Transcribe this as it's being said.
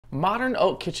Modern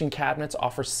oak kitchen cabinets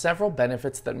offer several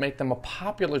benefits that make them a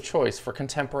popular choice for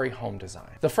contemporary home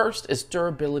design. The first is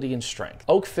durability and strength.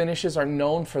 Oak finishes are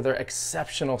known for their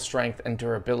exceptional strength and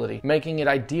durability, making it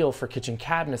ideal for kitchen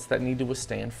cabinets that need to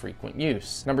withstand frequent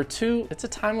use. Number two, it's a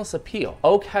timeless appeal.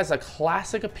 Oak has a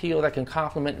classic appeal that can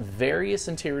complement various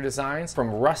interior designs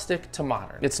from rustic to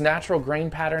modern. Its natural grain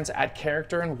patterns add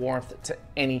character and warmth to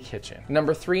any kitchen.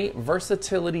 Number three,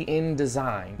 versatility in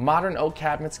design. Modern oak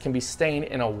cabinets can be stained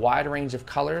in a wide range of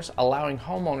colors, allowing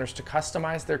homeowners to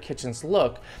customize their kitchen's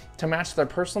look to match their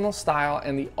personal style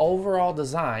and the overall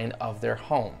design of their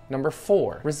home. Number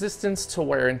four, resistance to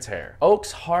wear and tear.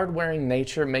 Oak's hard-wearing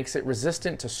nature makes it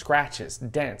resistant to scratches,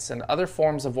 dents, and other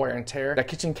forms of wear and tear that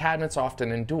kitchen cabinets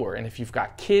often endure. And if you've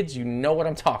got kids, you know what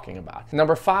I'm talking about.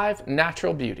 Number five,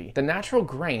 natural beauty. The natural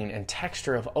grain and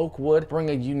texture of oak wood bring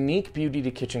a unique beauty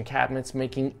to kitchen cabinets,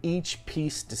 making each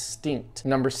piece distinct.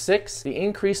 Number six, the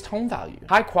increased home value.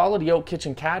 High-quality oak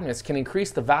kitchen cabinets can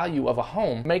increase the value of a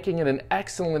home, making it an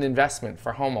excellent investment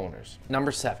for homeowners.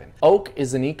 Number seven, oak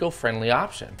is an eco-friendly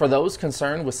option. For those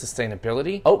concerned with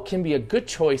sustainability, oak can be a good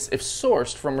choice if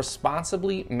sourced from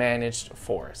responsibly managed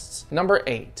forests. Number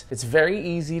eight, it's very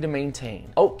easy to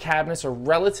maintain. Oak cabinets are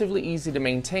relatively easy to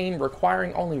maintain,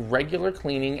 requiring only regular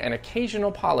cleaning and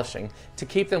occasional polishing to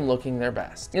keep them looking their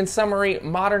best. In summary,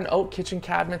 modern oak kitchen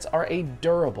cabinets are a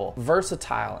durable,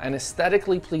 versatile, and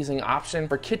aesthetically pleasing option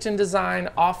for kitchen design,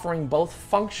 offering both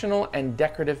functional and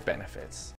decorative benefits.